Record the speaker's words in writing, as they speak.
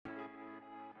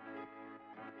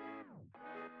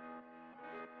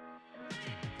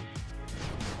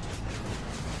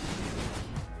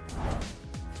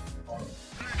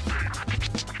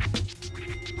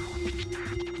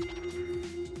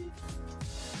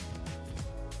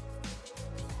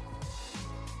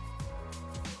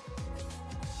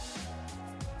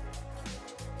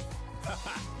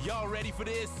Y'all ready for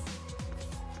this?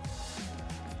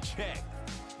 Check.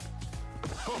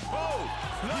 Ho ho!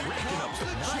 Here comes the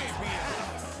champion.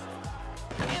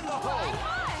 In the hole.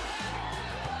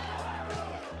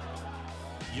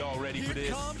 Y'all ready for this?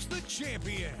 Here comes the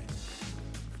champion.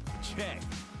 Check.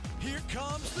 Here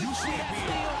comes the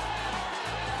champion.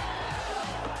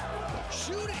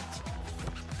 Shoot it.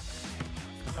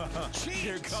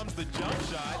 Here comes the jump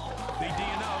shot. They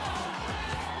D'ing up.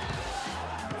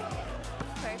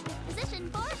 Perfect position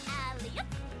for alley-oop.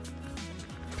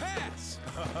 Pass.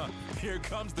 Here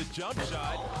comes the jump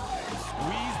shot.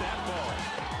 Squeeze that ball.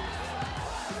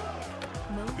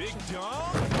 Big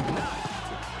dunk. Nice.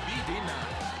 Be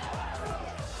denied.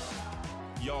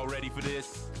 Y'all ready for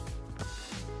this?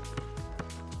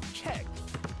 Check.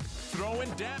 Throwing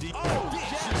down. Oh,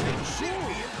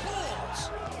 Champion balls.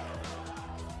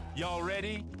 y'all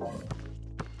ready?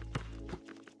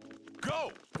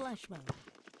 Go. Flash mode.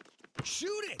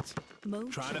 Shoot it. Motion.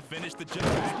 Trying to finish the jump.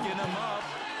 Backing them up.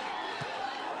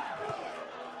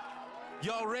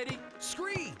 Y'all ready?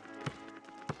 Screen.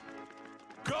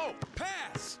 Go.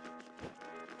 Pass.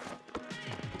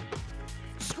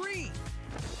 Screen.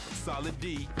 Solid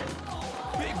D.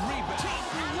 Big rebound.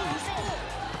 Loose ball.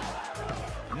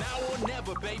 Now or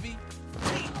never, baby.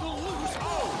 Take the loose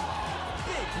ball.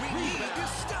 Big We need to rebound.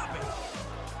 stop it.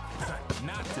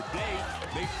 Not today.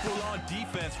 They full on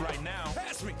defense right now.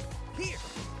 Pass me. Here.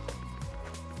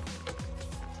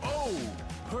 Oh,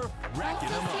 perfect. Racking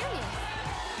them up.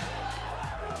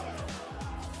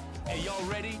 Hey, y'all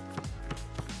ready?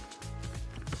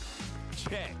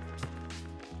 Check.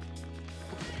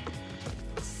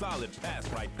 Solid pass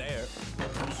right there.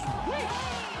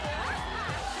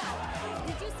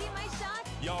 Did you see my shot?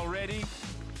 Y'all ready?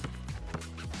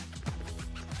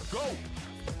 Go.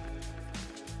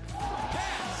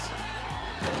 Pass.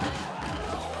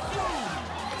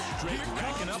 Straight Here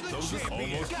racking comes up the those is champion.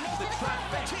 almost the Take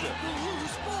trifecta. the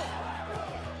loose ball.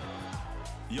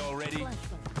 Y'all ready? Flash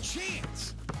mode.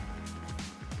 Chance.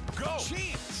 Go.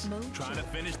 Chance. Motion. Trying to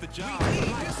finish the job. We need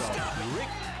to Like a stop it. brick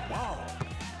wall.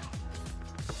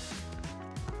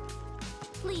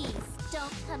 Please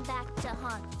don't come back to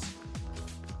haunt.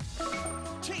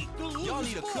 Take the loose Y'all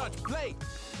need a ball. clutch play.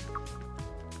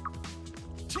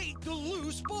 Take the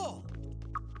loose ball.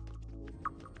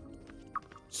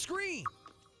 Screen.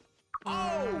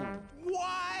 Oh,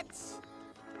 what?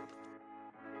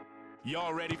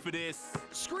 Y'all ready for this?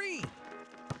 Screen.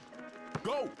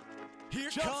 Go.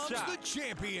 Here Jump comes shot. the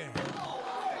champion.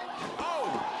 Oh,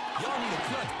 y'all need a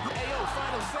clutch. Ayo,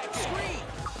 final second. Screen.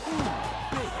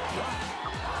 Big drop.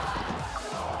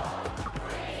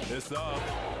 It's up.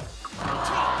 Take the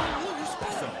loose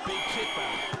That's ball. a big chip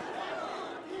out.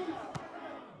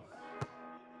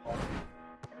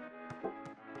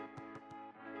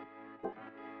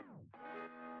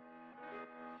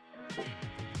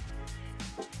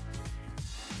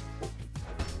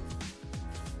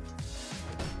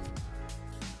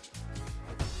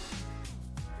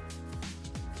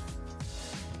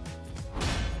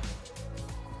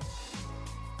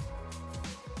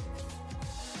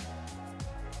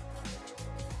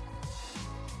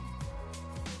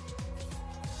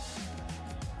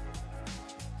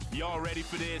 Y'all ready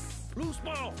for this? Loose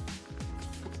ball.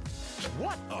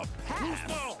 What a pass! Loose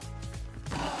ball.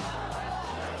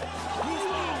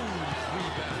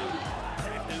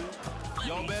 Rebound.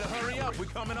 Y'all better hurry up. We're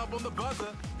coming up on the buzzer.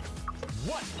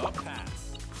 What a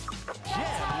pass!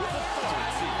 Jam with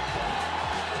authority.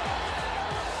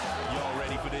 Y'all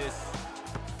ready for this?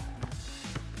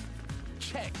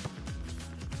 Check.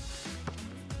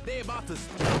 They about to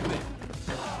stop it.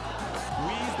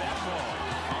 Squeeze that ball.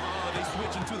 They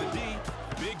switching to the D.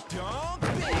 Big dunk.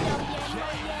 Big jam.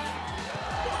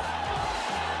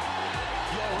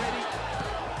 Y'all ready?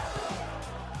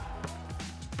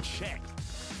 Check.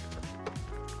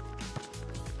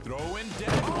 Throwing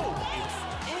down. Oh, it's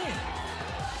in.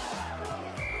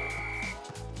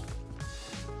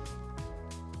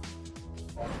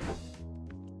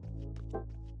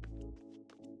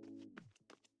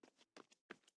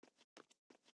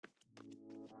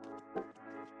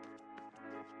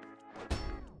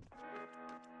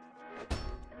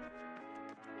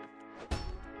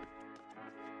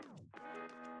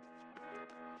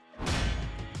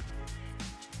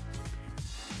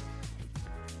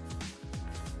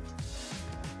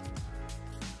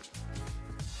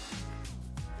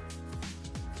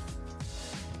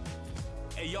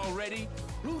 Hey, y'all ready?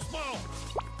 Loose ball.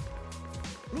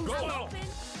 Go.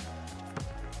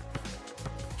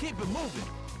 Keep it moving.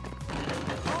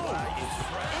 Oh, it's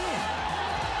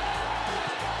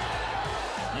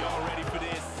in. Y'all ready for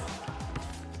this?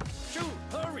 Shoot.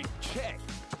 Hurry. Check.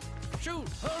 Shoot.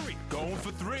 Hurry.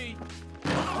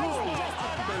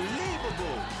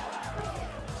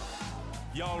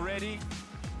 ready?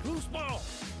 Loose ball.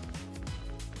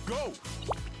 Go!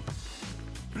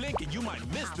 Blink and you might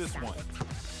miss this one.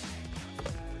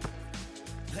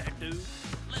 That dude.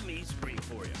 Let me screen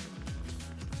for you.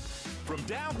 From Loose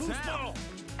downtown. ball.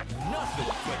 Nothing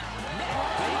but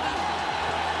net, baby.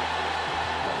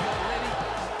 Y'all ready?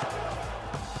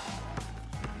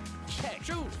 Check.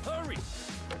 Shoot. Hurry.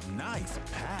 Nice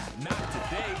pass. Not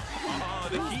today.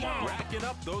 The Heat racking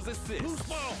up those assists. Loose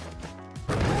ball.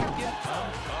 Racking them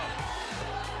up.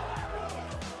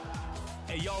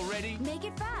 Hey, y'all ready? Make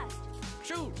it fast.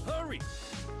 Shoot. Hurry.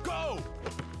 Go!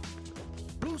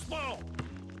 Loose ball.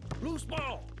 Loose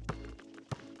ball.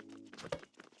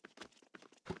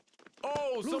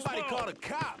 Oh, Loose somebody ball. call the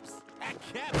cops. That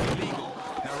can't be legal.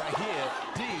 Now right here,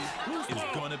 D Loose is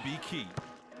ball. gonna be key.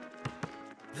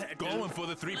 That Going dude. for the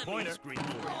Let me three-pointer. screen for you.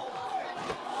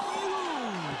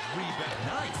 Huge rebound.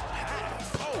 Nice pass.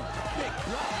 Oh, big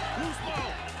block. Loose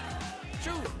ball.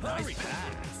 Shoot. Nice Hurry.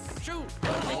 pass. Shoot.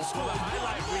 Going for the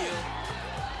highlight reel.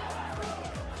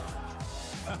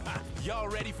 Y'all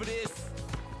ready for this?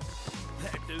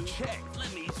 That dude. Check.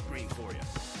 Let me screen for you.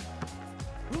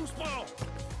 Loose ball.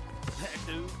 That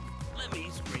dude. Let me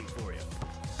screen for you.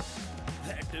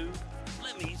 That dude.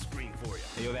 Let me screen for you.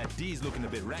 Hey, yo, that D's looking a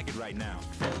bit ragged right now.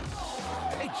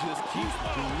 They just keep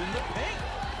fooling the paint.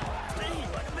 Hey,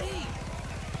 look at me.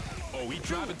 Oh, we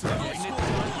driving to the getting it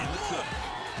done in the club.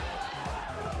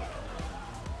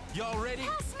 Y'all ready?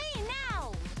 Pass me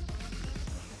now.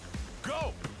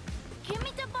 Go! Give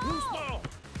me the ball. Loose ball.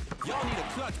 Y'all need a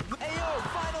clutch. Hey, yo,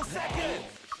 final second.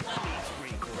 Let me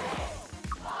screen for you.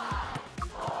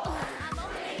 I'm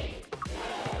okay.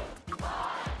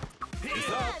 It's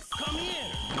up. Yes. Come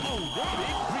in. Oh, the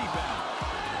big rebound.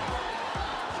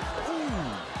 Ooh.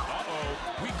 Uh-oh.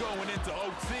 We going into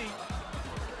OT.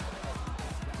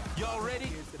 Y'all ready?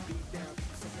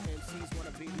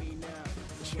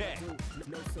 Check.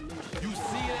 You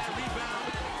see that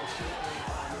rebound?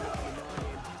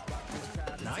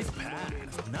 Nice pass.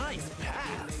 Nice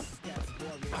pass.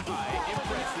 All right,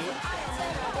 impressive.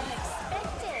 Better than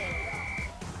expected.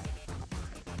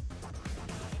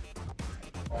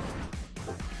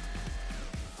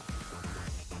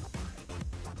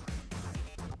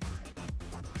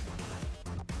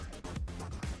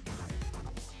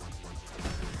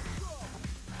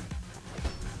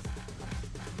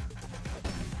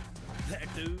 That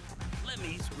dude. Let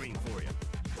me screen for you.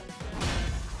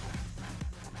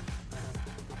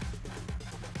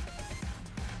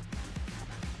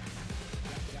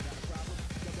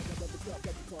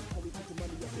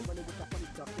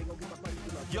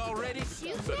 Y'all ready?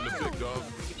 Shoot Setting the now. pick, dog.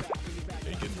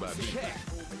 Ain't getting by me. Check. Here,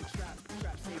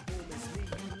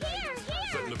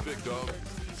 Setting here. the pick, dog.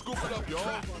 Scoop it up, y'all.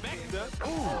 Trifecta.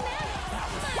 Ooh.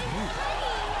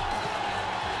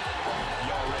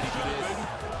 Y'all ready for this?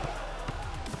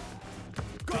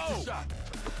 Go! Shot.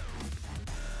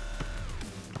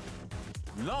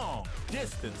 Long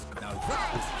distance. Now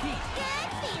that was key.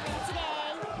 Good feeling today.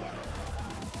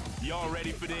 Y'all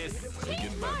ready for this? Ain't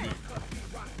getting by me.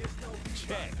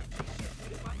 Check.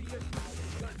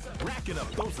 Racking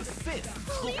up those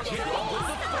assists. Leave it Get alone. up with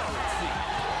authority.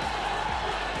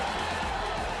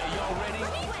 Hey, y'all ready?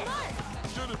 Smart.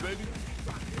 Shoot it, baby.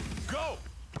 Go!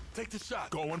 Take the shot.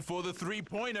 Going for the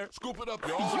three-pointer. Scoop it up,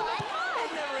 Yo, y'all. ain't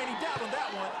never any doubt on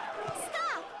that one.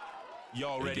 Stop.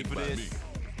 Y'all Ain't ready getting for by this? me.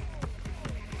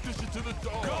 Dish it to the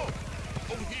dog. Go!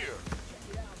 Over here.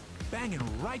 Banging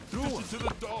right through Dish him. it to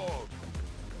the dog.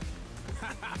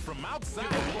 From outside.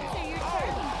 Answer your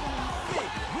turn. Big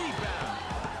rebound.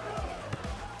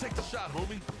 Take the shot,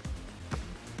 homie.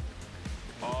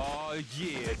 Oh,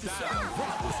 yeah. Take the That shot.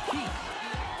 rock was key.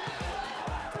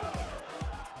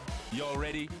 Y'all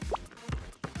ready?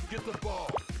 Get the ball.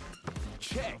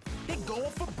 Check. They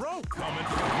going for broke. Coming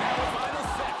from now final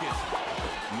seconds.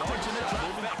 Launching the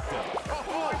trifecta.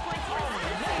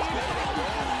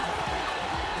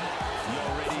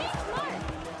 Y'all ready?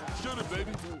 Shoot it,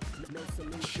 baby.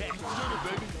 Check. Shoot it,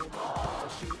 baby.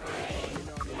 You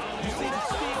see that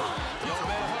steal? Y'all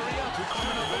better hurry up. We're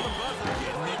coming up on the buzzer.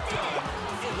 Getting it done.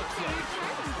 It looks like.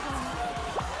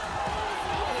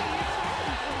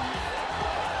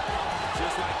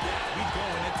 Just like that, we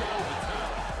going into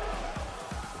overtime.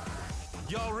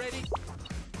 Y'all ready?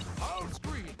 Out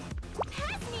screen.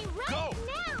 Pass me right Go.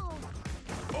 now.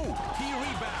 Oh, key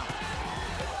rebound.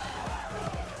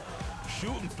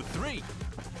 Shooting for three.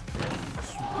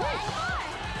 One more.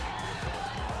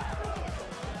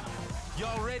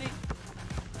 Y'all ready?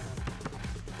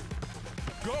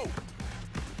 Go.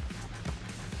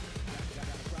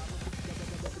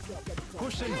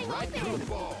 Pushing right through the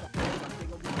ball.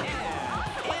 And in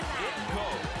it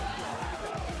goes.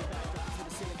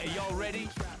 Hey, ready?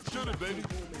 Shoot it, baby.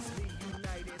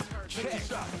 Take Check. the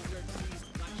shot.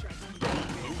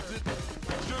 Lose it.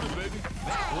 Shoot it, baby.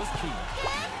 That was key.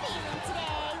 Good feeling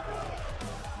today.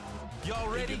 Y'all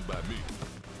ready? Taken by me.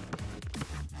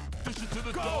 Dish it to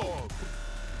the dog.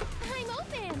 I'm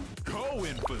open.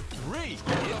 Going for 3. It's in.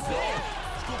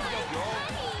 Scoop it up, y'all.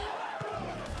 Honey.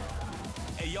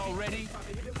 Hey, y'all ready?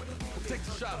 Take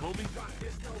the shot, homie.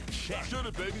 Check. Shoot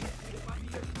it, baby.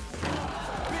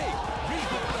 Big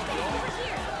rebound, y'all. Over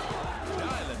here.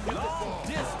 Dialing long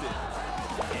distance.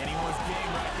 Anyone's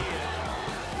game right here.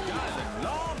 Dialing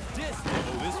long distance.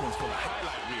 Oh, this one's for the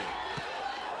highlight reel.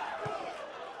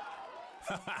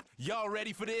 Y'all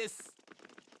ready for this?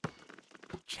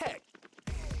 Check.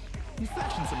 He's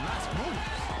flashing some nice moves.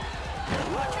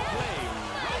 Watch play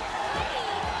right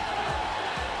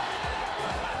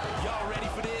there. Y'all ready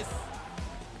for this?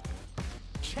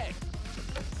 Check.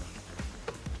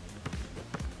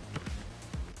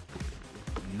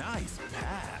 Nice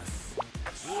pass.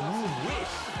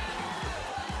 Swish.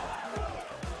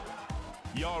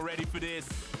 Y'all ready for this?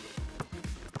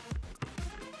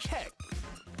 Check.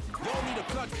 Y'all need a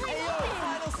clutch. Ayo,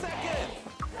 final second.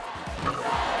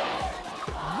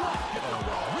 What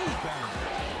a rebound.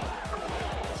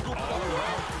 Scoop it All up, y'all.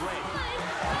 around great.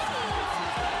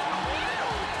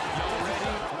 Y'all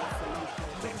ready?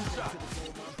 Take the shot.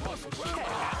 Check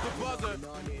at the buzzer.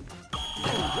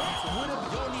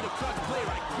 Y'all need a clutch play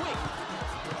right quick.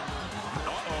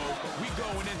 Uh-oh, we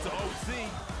going into OC.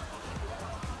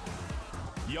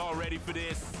 Y'all ready for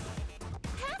this?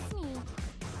 Pass me.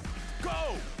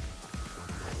 Go!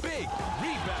 Big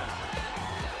rebound.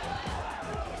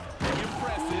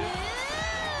 Impressive.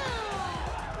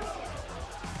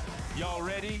 Y'all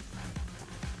ready?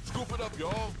 Scoop it up,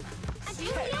 y'all. I'm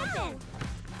totally open.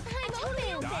 I'm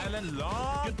open. Dialing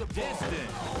long Get the ball.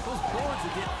 distance. Those boards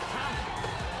are getting counted.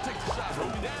 Take the shot, Throw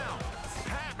homie. down.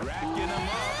 Tap. Racking them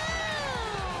up.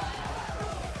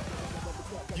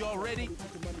 Y'all ready?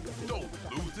 Don't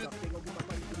lose it.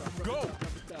 Go.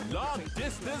 Long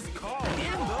distance call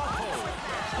in the hole.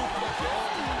 Scoop it up, y'all.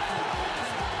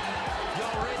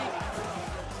 Y'all ready?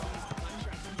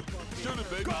 Shoot it,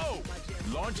 baby. Go.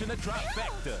 Launching a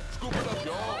trifecta. Scoop it up,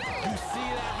 y'all. You see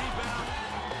that rebound?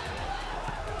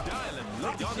 Dialing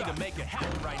low. Y'all need to make it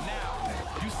happen right now.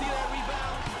 You see that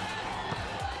rebound?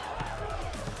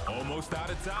 Almost out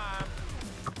of time.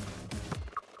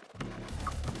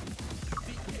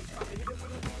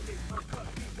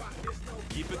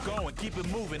 Keep it going, keep it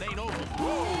moving, ain't over.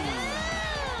 Whoa!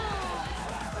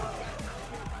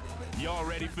 Y'all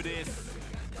ready for this?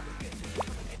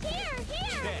 Here.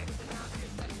 Check.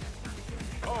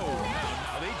 Oh,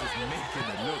 now they just making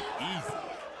it look easy.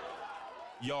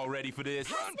 Y'all ready for this?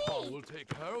 Grandpa will take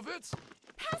care of it.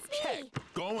 Pass Check. me.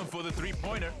 Going for the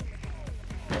three-pointer.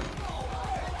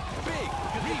 Big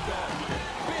rebound.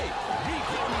 Big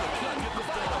rebound. Get the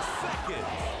final second.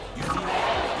 You see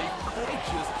that? They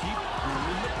just keep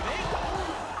ruling the paint.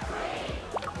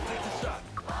 Take the shot.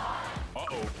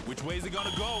 Uh-oh. Which way is it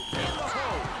gonna go? In the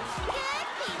hole.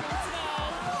 Good feeling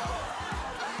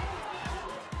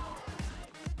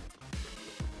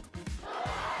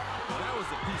Well, that was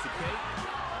a piece of cake.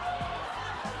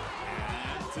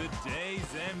 And today's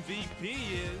MVP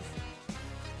is...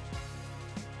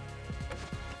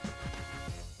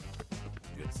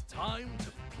 It's time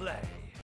to play.